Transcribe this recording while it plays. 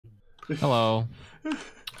Hello.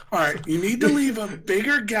 All right, you need to leave a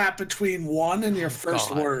bigger gap between one and your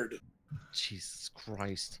first word. Jesus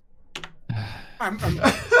Christ. I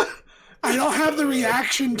don't have the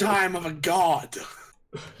reaction time of a god.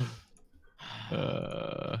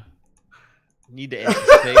 Need to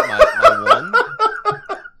anticipate my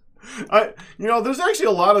one. There's actually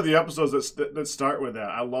a lot of the episodes that start with that.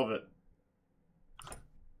 I love it.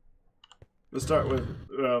 Let's start with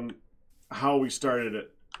how we started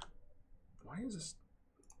it. Why is this?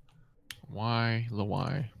 Why?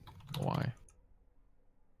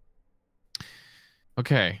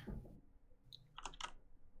 Okay.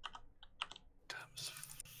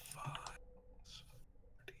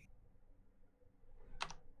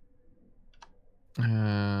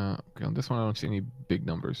 Okay, on this one I don't see any big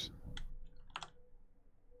numbers.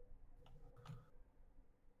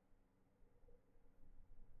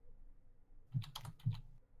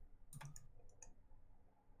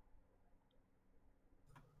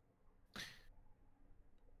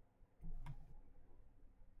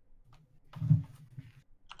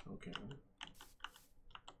 Okay.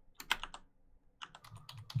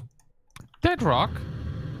 Deadrock.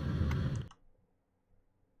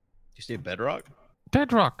 You say bedrock?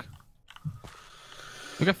 Deadrock.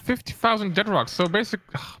 We got 50,000 deadrocks. So basic.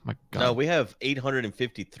 Oh my god. No, we have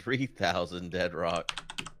 853,000 deadrock.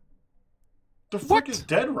 The frick is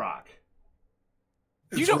Deadrock?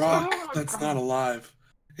 It's rock that's not alive.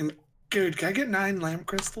 And dude, can I get 9 lamp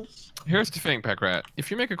crystals? Here's the thing, Packrat.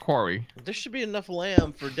 If you make a quarry, There should be enough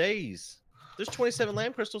lamb for days. There's 27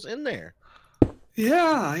 lamb crystals in there.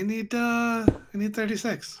 Yeah, I need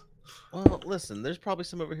 36. Well, listen, there's probably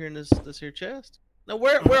some over here in this here chest. Now,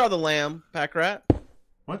 where are the lamb, Packrat?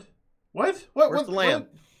 What? Where's the lamb?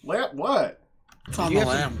 What? It's on the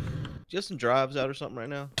lamb. Do you have some drives out or something right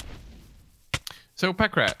now? so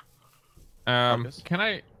Packrat. Marcus? Can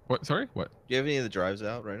I? What? Sorry, what? Do you have any of the drives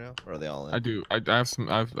out right now, or are they all in? I do. I have some.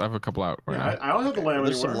 I have a couple out right now. I don't have the lamb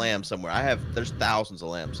There's anywhere. some lamb somewhere. There's thousands of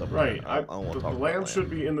lamb somewhere. Right. I don't want to the talk about lamb should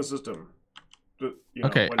be in the system.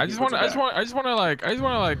 Okay, I just want to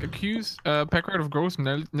accuse Packrat of gross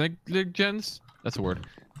negligence. That's a word.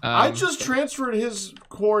 I just transferred his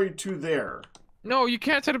quarry to there. No, you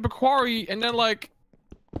can't set up a quarry and then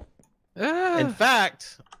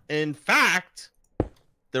In fact,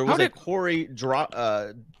 there was a quarry drop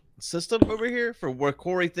system over here for where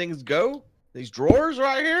quarry things go. These drawers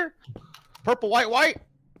right here, purple, white.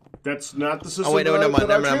 That's not the system. Oh wait, no, never mind.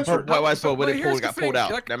 Transferred. Purple, white, so when it got pulled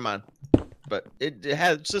out. Like... Never mind. But it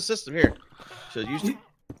has a system here. So you.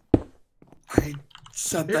 I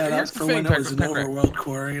set that up for when it was an overworld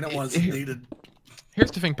quarry and it wasn't needed.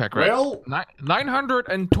 Here's the thing, Packrat. Well,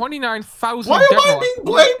 929,000. Why am I being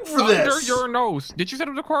blamed for this? Under your nose. Did you set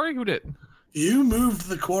up the quarry? Who did? You moved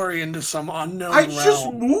the quarry into some unknown I realm.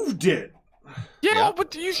 just moved it. Yeah,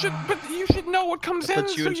 but you should know what comes in.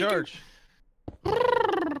 Put you in charge.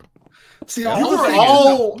 See, You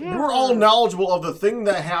were all knowledgeable of the thing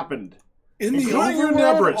that happened. In the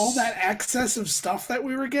overworld, all that excess of stuff that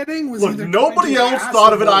we were getting was either nobody else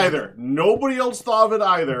thought of it either. Nobody else thought of it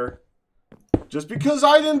either. Just because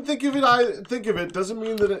I didn't think of it doesn't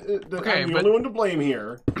mean that, I'm the only one to blame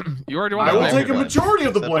here. You already want I will take a majority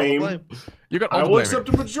of the blame. You got I will accept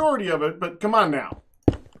a majority of it, but come on now.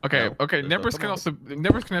 Okay, okay. Nebris can have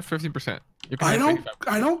 15%.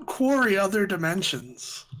 I don't quarry other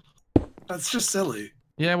dimensions. That's just silly.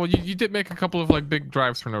 Yeah, well, you did make a couple of big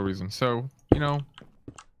drives for no reason, so you.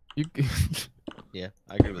 Yeah,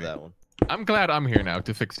 I agree with that one. I'm glad I'm here now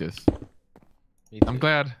to fix this. I'm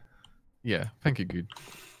glad. Yeah, thank you, good.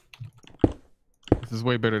 This is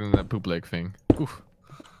way better than that poop lake thing. Oof.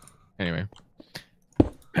 Anyway.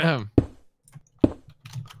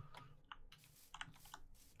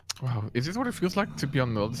 Wow, is this what it feels like to be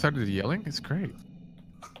on the other side of the yelling? It's great.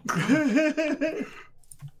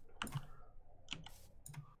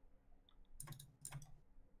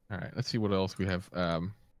 All right, let's see what else we have.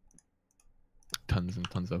 Tons and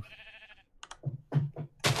tons of.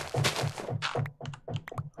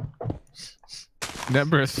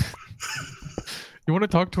 Nebris, you want to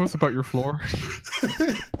talk to us about your floor?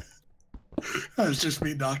 That was just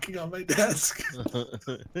me knocking on my desk.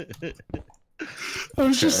 I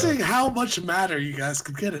was just saying how much matter you guys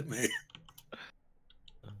could get at me.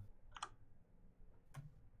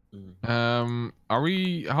 Are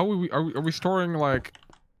we storing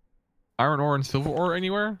iron ore and silver ore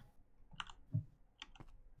anywhere?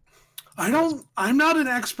 I'm not an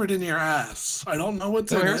expert in your ass. I don't know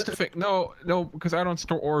what's in Here's it. the thing. No, because I don't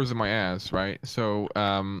store ores in my ass, right? So,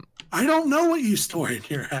 I don't know what you store in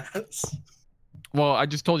your ass. Well, I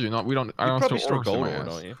just told you, I don't store ores gold in my ore, ass.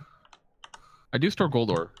 don't you? I do store gold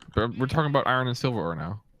ore, but we're talking about iron and silver ore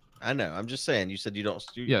now. I know. I'm just saying. You said you don't.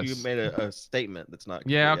 You Yes. made a statement that's not.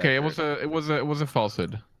 Yeah. Okay. Accurate. It was a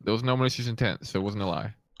falsehood. There was no malicious intent, so it wasn't a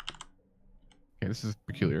lie. Okay, this is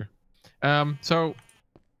peculiar. So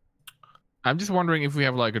I'm just wondering if we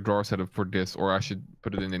have like a drawer set up for this, or I should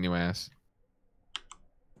put it in the new ass.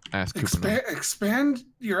 Expand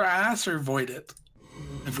your ass or void it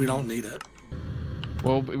if we don't need it.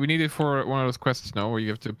 Well, we need it for one of those quests, no, where you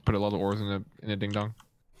have to put a lot of ores in a ding dong.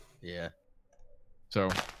 Yeah. So,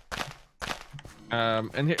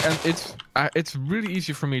 and it's really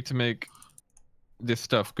easy for me to make this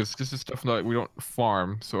stuff because this is stuff that we don't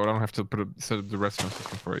farm, so I don't have to set up the redstone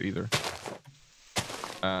system for it either.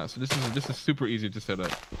 So this is super easy to set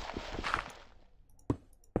up.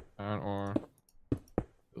 Iron ore,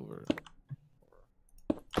 silver.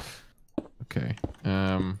 Okay.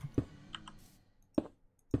 Let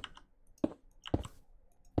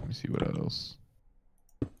me see what else.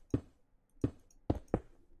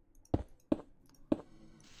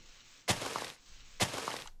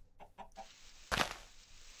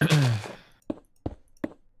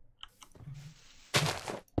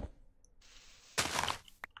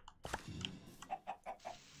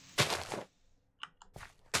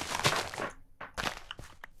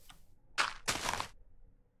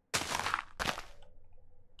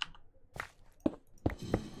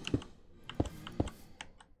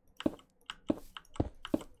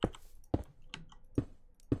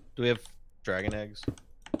 Do we have dragon eggs?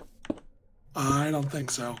 I don't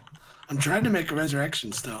think so. I'm trying to make a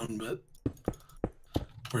resurrection stone, but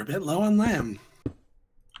we're a bit low on lamb.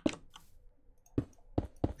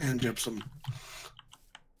 And gypsum.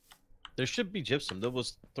 There should be gypsum. There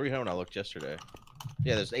was 300 I looked yesterday.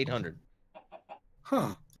 Yeah, there's 800.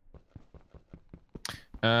 Huh.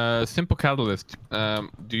 Simple catalyst.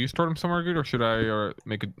 Do you store them somewhere good, or should I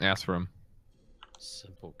make an ass for them?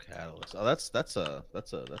 Simple catalyst. Oh, that's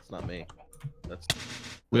not me.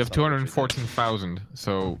 We have 214,000,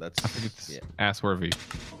 so that's, I think it's ass worthy.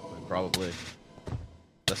 Probably.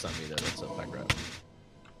 That's not me though. That's a pack rat.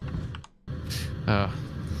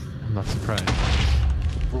 I'm not surprised.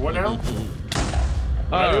 For what now?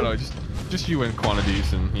 I don't know. Just you in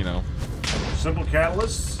quantities, and you know. Simple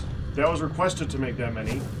catalysts. That was requested to make that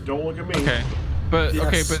many. Don't look at me. Okay, but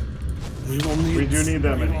yes. We do need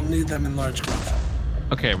that many. We will need them in large quantities.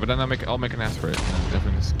 Okay, but then I'll make an ass for it, and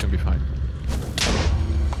everything's gonna be fine.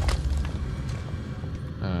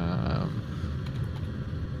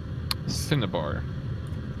 Cinnabar.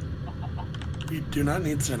 We do not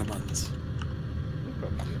need cinnabuns.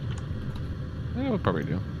 Yeah, we'll probably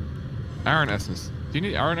do. Iron essence. Do you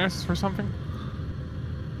need iron essence for something?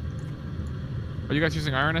 Are you guys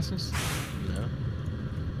using iron essence? No.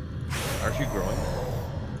 Aren't you growing?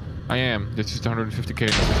 I am. There's just 150k in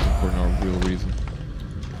the system for no real reason.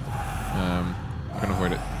 I'm gonna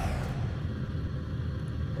avoid it.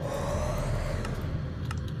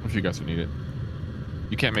 If you guys would need it.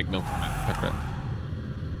 You can't make milk from it, pack rat.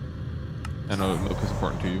 I know milk is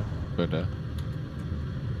important to you, but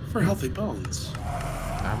for healthy bones.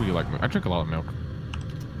 I really like milk. I drink a lot of milk.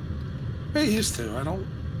 I used to. I don't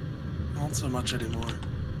so much anymore.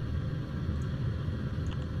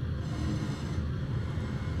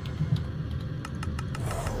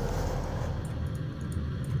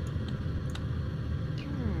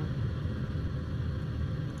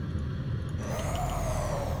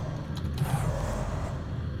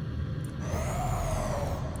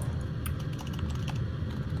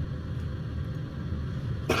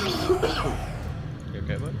 You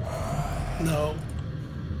okay, bud? No.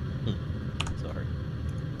 Sorry.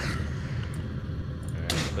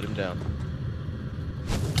 Alright, put him down.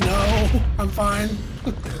 No, I'm fine.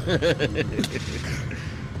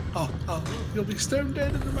 oh, you'll be stone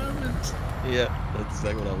dead in a moment. Yeah, that's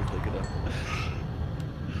exactly what I was thinking of.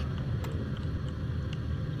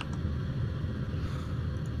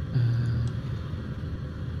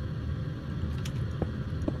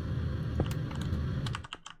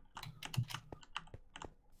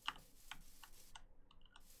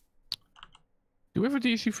 Do we have a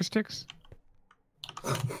DC for sticks?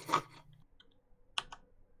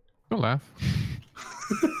 Don't laugh.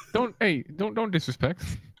 Don't disrespect.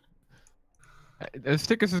 A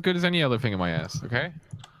stick is as good as any other thing in my ass, okay?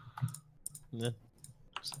 Yeah.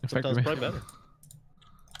 In fact, Sometimes probably better.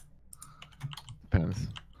 Depends.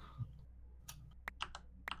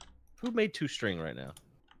 Who made 2-string right now?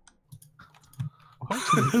 What?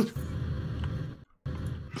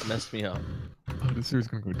 Messed me up. Oh, this series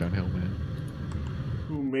is gonna go downhill, man.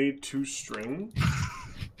 Who made 2-string?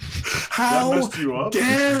 How that messed you up?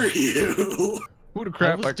 dare you? Who the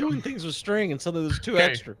crap? I was doing things with string and suddenly there's 2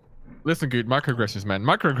 extra. Listen, good microaggressions, man.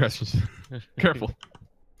 Microaggressions. Careful.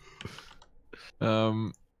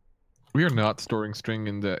 We are not storing string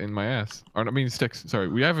in my ass. Or I mean sticks. Sorry,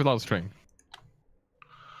 we have a lot of string.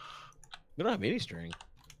 We don't have any string.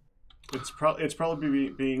 It's probably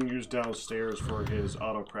being used downstairs for his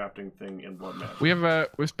auto crafting thing in Blood Magic. We have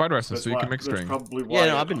spider essence, so you why, can make string. That's probably why.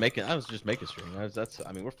 Yeah, no, I was just making string.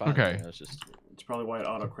 I mean, we're fine. Okay. There. Just. It's probably why it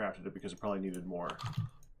auto crafted it because it probably needed more.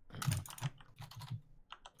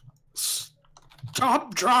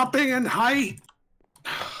 Stop dropping in height.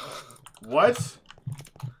 What?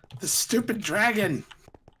 The stupid dragon.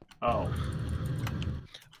 Oh.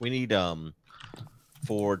 We need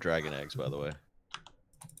 4 dragon eggs, by the way.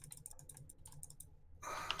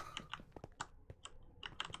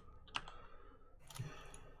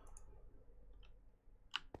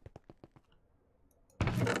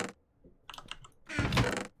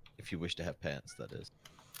 If you wish to have pants, that is.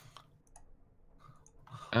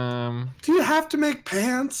 Do you have to make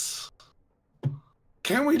pants?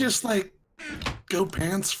 Can't we just like go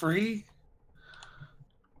pants free?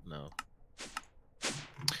 No.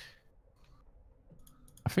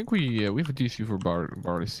 I think we have a DSU for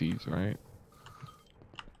barley seeds, right?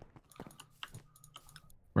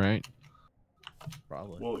 Right.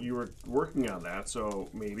 Probably. Well, you were working on that, so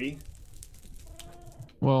maybe.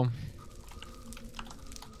 Well,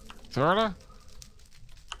 sorta.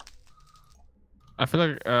 I feel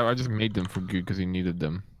like I just made them for good because he needed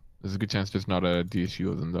them. There's a good chance there's not a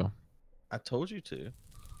DSU of them though. I told you to.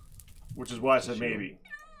 Which is why I said maybe.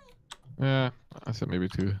 Yeah, I said maybe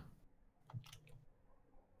too.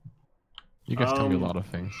 You guys tell me a lot of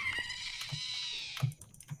things.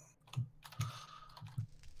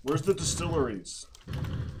 Where's the distilleries?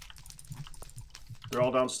 They're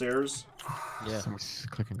all downstairs? Yeah. Somebody's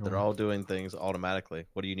clicking They're all doing things automatically.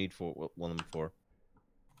 What do you need for one of them for?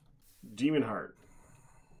 Demon Heart.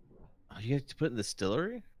 Oh, you have to put in the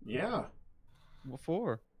distillery? Yeah. What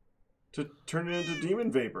for? To turn it into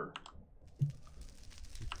demon vapor.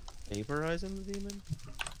 Vaporizing the demon?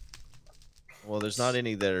 Well, there's not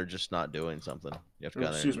any that are just not doing something. You have to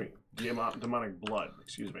Excuse me. Demonic blood.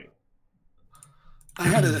 Excuse me. I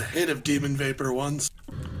had a hit of demon vapor once.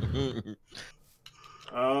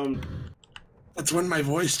 That's when my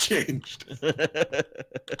voice changed.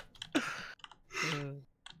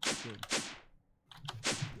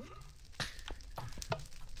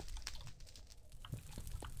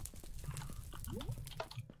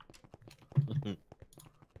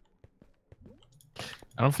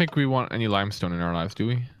 I don't think we want any limestone in our lives, do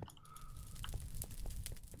we?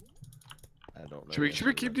 I don't know. Should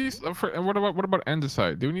we keep these? And what about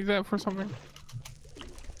andesite? Do we need that for something?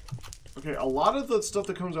 Okay, a lot of the stuff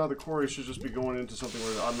that comes out of the quarry should just be going into something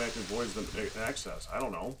where it automatically voids them access. I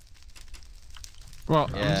don't know. Well,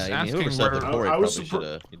 yeah, I'm just whoever asking set the where... quarry I was probably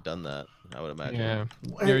should have done that. I would imagine. Yeah.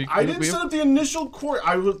 Hey, I didn't set up the initial quarry.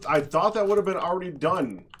 I thought that would have been already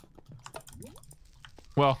done.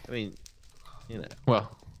 Well, I mean, you know.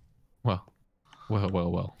 Well. What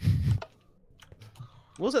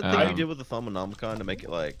was that thing you did with the Thaumonomicon to make it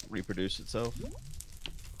like reproduce itself?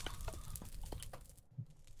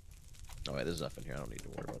 Oh wait, there's nothing here. I don't need to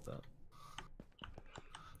worry about that.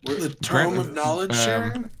 The tome of knowledge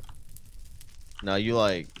sharing? No, you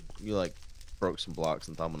like broke some blocks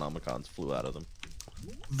and Thaumonomicons flew out of them.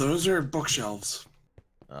 Those are bookshelves.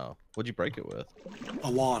 Oh, what'd you break it with?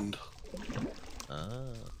 A wand.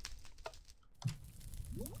 Ah.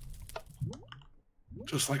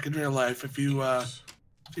 Just like in real life, if you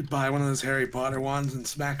buy one of those Harry Potter wands and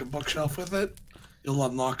smack a bookshelf with it, you'll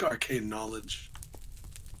unlock arcane knowledge.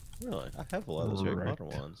 Really? I have a lot of those Harry Potter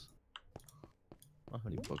ones. I don't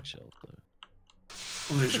have any bookshelves though.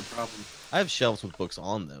 Well, there's your problem. I have shelves with books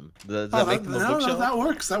on them. Does that make them a bookshelf? No, that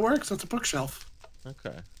works. That works. That's a bookshelf.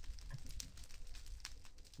 Okay.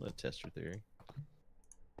 Let test your theory.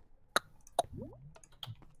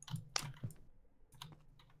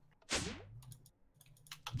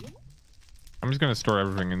 I'm just gonna store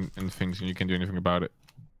everything in things, and you can't do anything about it.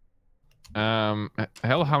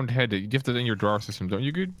 Hellhound Head. You have that in your drawer system, don't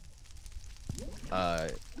you, Good?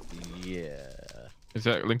 Yeah. Is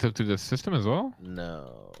that linked up to the system as well?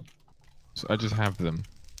 No. So I just have them.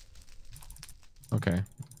 Okay.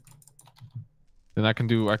 Then I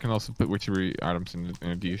can also put witchery items in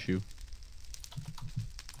a DSU.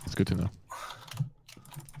 It's good to know.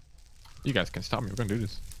 You guys can stop me. We're gonna do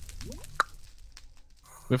this.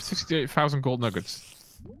 We have 68,000 gold nuggets.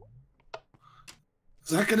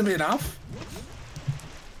 Is that gonna be enough?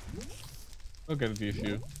 I'll get a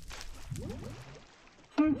DSU.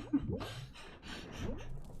 I'm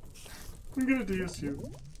gonna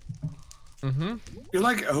DSU. Mm-hmm. You're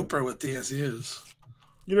like Oprah with DSUs.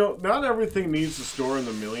 You know, not everything needs to store in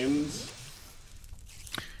the millions.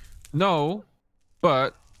 No,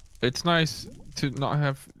 but it's nice to not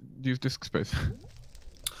have use disk space.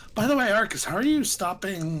 By the way, Arcus, how are you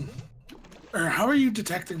stopping, or how are you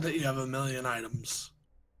detecting that you have 1 million items?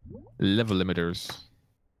 Level limiters.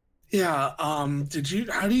 Yeah.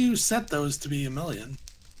 How do you set those to be 1 million?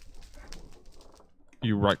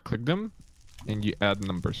 You right-click them, and you add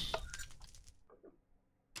numbers.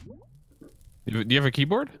 Do you have a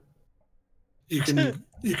keyboard? You can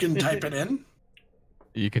type it in.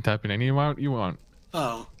 You can type in any amount you want.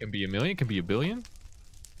 Oh. It can be 1 million, it can be 1 billion, it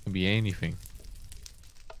can be anything.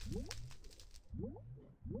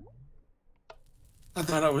 I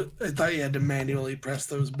thought you had to manually press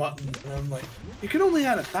those buttons. And I'm like, you can only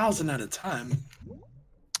add 1,000 at a time.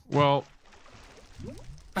 Well,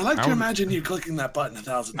 I like to imagine you clicking that button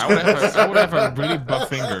 1,000 I times. would have a really buff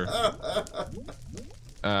finger.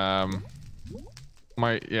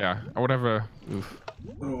 I would have a. Oof.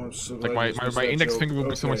 Oh, I'm so Like glad my index finger would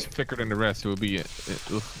be so much Okay. thicker than the rest. It would be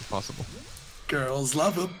impossible. Girls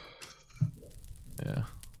love them. Yeah.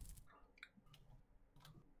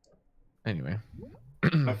 Anyway.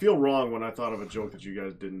 I feel wrong when I thought of a joke that you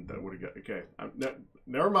guys didn't. That would have got okay.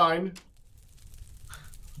 Never mind.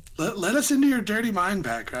 Let us into your dirty mind,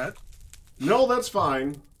 Packrat. No, that's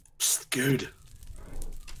fine. Psst, good.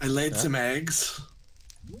 I laid some eggs.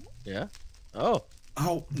 Yeah. Oh.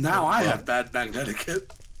 Oh, now I have bad magnetic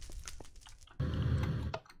hit.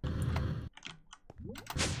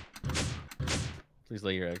 Please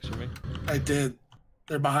lay your eggs for me. I did.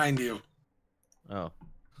 They're behind you. Oh.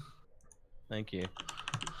 Thank you.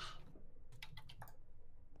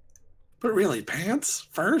 But really, pants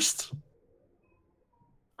first?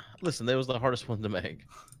 Listen, that was the hardest one to make.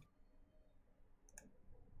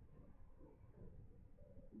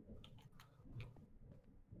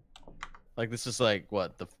 Like this is like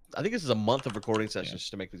what I think this is a month of recording sessions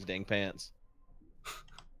to make these dang pants.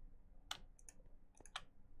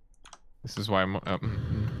 This is why I'm.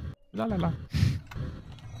 La la la.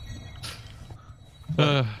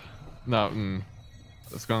 No.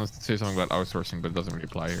 I was gonna say something about outsourcing, but it doesn't really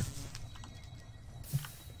apply here.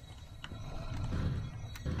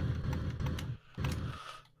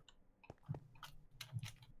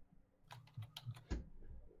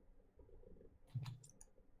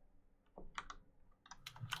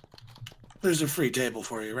 There's a free table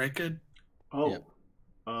for you, right, kid? Oh. Yep.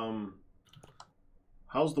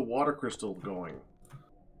 How's the water crystal going?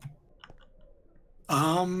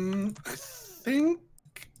 I think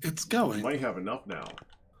it's You going. might have enough now.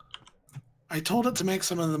 I told it to make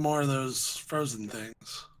some of the more of those frozen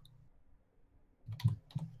things.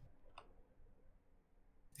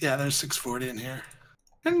 Yeah, there's 640 in here.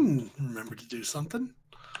 And remember to do something.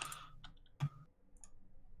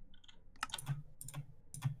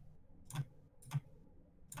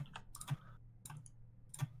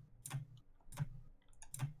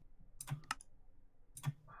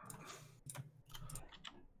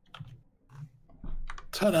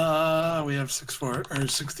 Ta-da! We have 64,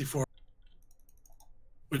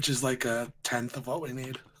 which is like 1/10 of what we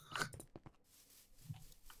need.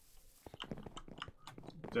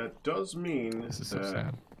 That does mean This is so that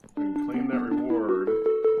sad. we can claim that reward.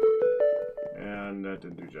 And that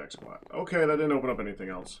didn't do jack squat. Okay, that didn't open up anything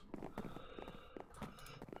else.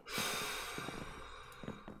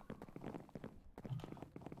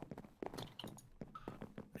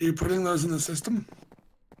 Are you putting those in the system?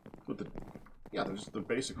 With the, yeah, there's the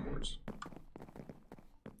basic chords.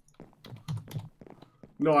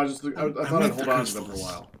 No, I thought I'd hold on to them for a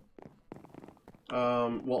while.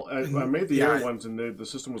 Well, I made the air ones, and the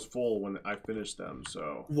system was full when I finished them.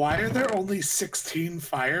 So why are there only 16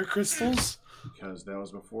 fire crystals? because that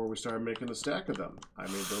was before we started making the stack of them. I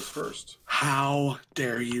made those first. How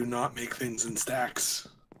dare you not make things in stacks?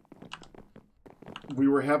 We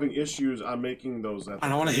were having issues on making those. I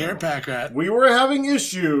don't want to hear it, Packrat. We were having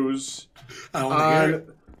issues I don't want to hear it.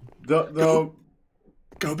 the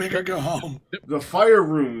Go big or go home. the fire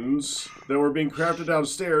runes that were being crafted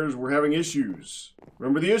downstairs were having issues.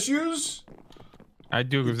 Remember the issues? I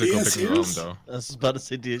do give the go big and home DSUs? though. I was about to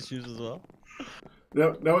say DSUs as well.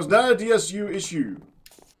 That was not a DSU issue.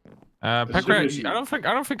 Packrat, issue. I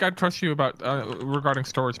don't think I trust you about regarding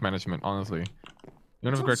storage management. Honestly, you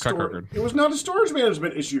don't have a great track record. It was not a storage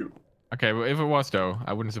management issue. Okay, well, if it was though,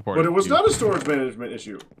 I wouldn't support it. But it was not a storage management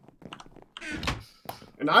issue.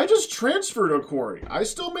 And I just transferred a quarry. I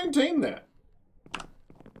still maintain that.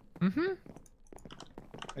 Mm-hmm.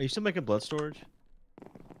 Are you still making blood storage?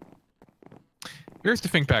 Here's the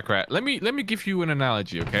thing, Packrat. Let me give you an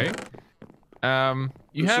analogy, okay?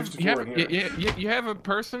 You There's have 64 in here. you have a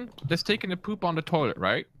person that's taking a poop on the toilet,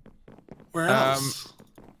 right? Where else?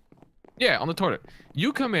 Yeah, on the toilet.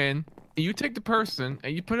 You come in, and you take the person,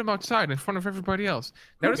 and you put him outside in front of everybody else.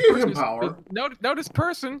 Now Who this gave person him power? now this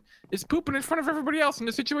person is pooping in front of everybody else, and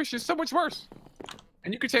the situation is so much worse.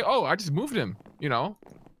 And you could say, "Oh, I just moved him," you know.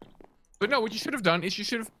 But no, what you should have done is you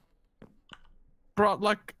should have brought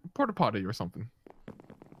like a porta potty or something.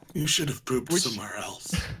 You should have pooped somewhere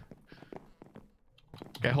else.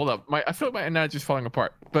 Okay, hold up. I feel like my analogy is falling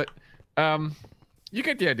apart, but you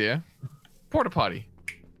get the idea. Porta potty.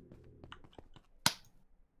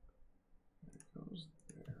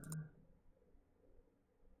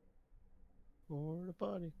 Porta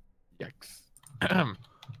potty. Yikes.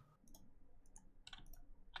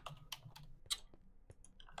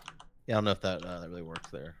 Yeah, I don't know if that really works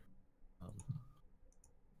there.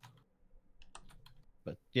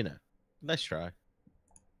 But you know, nice try.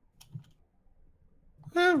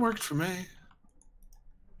 It worked for me.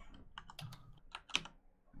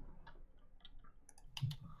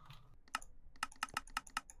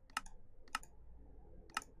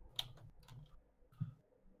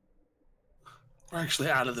 We're actually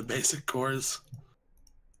out of the basic cores.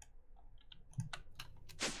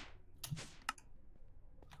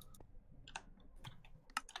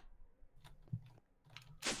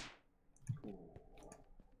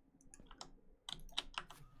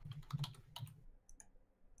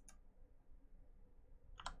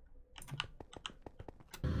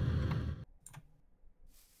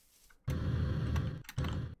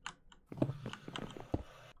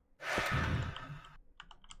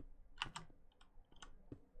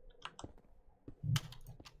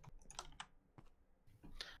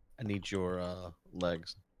 I need your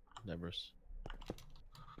legs, Nevers.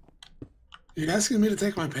 You asking me to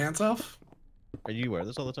take my pants off? Are you wear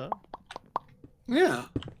this all the time? Yeah.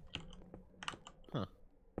 Huh.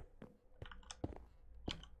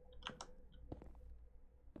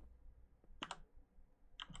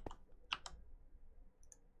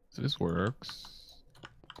 So this works.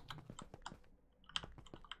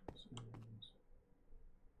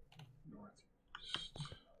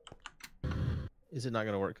 Is it not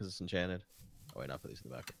going to work because it's enchanted? Oh, wait, not put these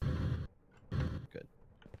in the back. Good.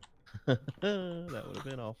 That would have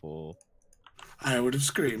been awful. I would have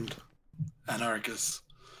screamed at Arcus.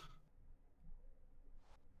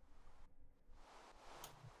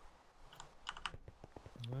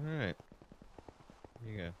 All right.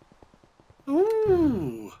 Here you go.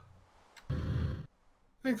 Ooh.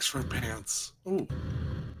 Thanks for pants. Ooh.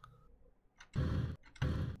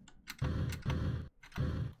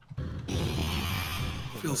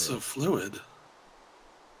 Feels so fluid.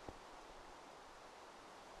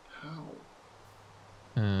 How?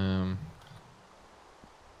 Do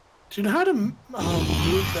you know how to move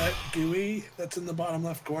that GUI that's in the bottom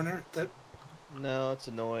left corner? That No, it's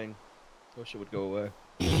annoying. I wish it would go away.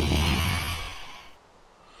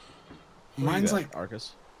 mine's like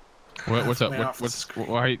Arcus. What's up? halfway off the What's screen.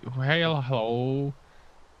 hey, hello?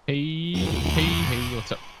 Hey,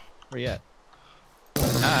 what's up? Where you at?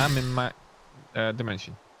 I'm in my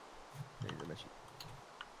dimension. There, your mission.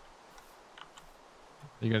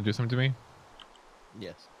 Are you gonna do something to me?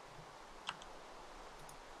 Yes.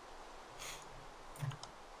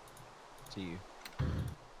 To you.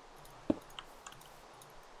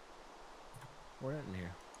 We're not in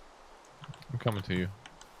here. I'm coming to you.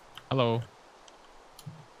 Hello.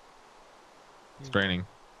 It's raining.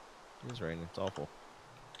 It is raining. It's awful.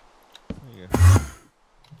 There you go.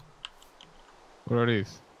 What are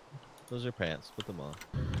these? Those are pants. Put them on.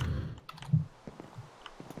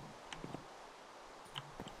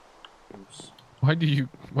 Oops. Why do you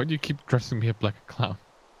keep dressing me up like a clown?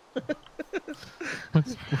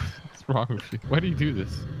 what's wrong with you? Why do you do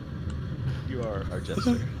this? You are our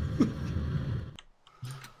jester.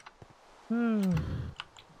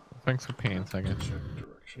 Thanks for pants, I guess. Check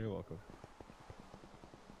direction. You're welcome.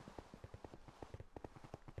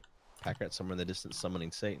 Packrat somewhere in the distance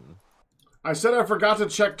summoning Satan. I said I forgot to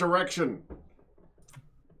check direction.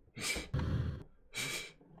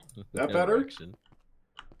 That better? Direction.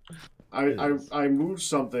 I moved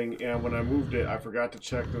something, and when I moved it, I forgot to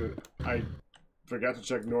check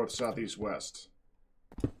north, south, east, west.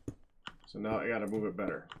 So now I gotta move it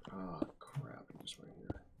better. Ah, crap! Just right here.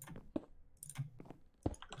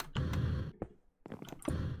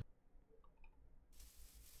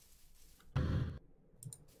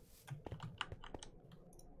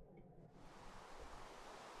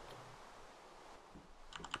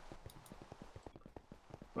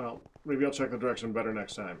 Well, maybe I'll check the direction better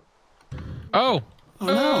next time. Oh! Oh,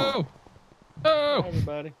 no. Oh! Bye,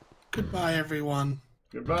 everybody. Goodbye, everyone.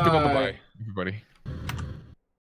 Goodbye. Goodbye, everybody.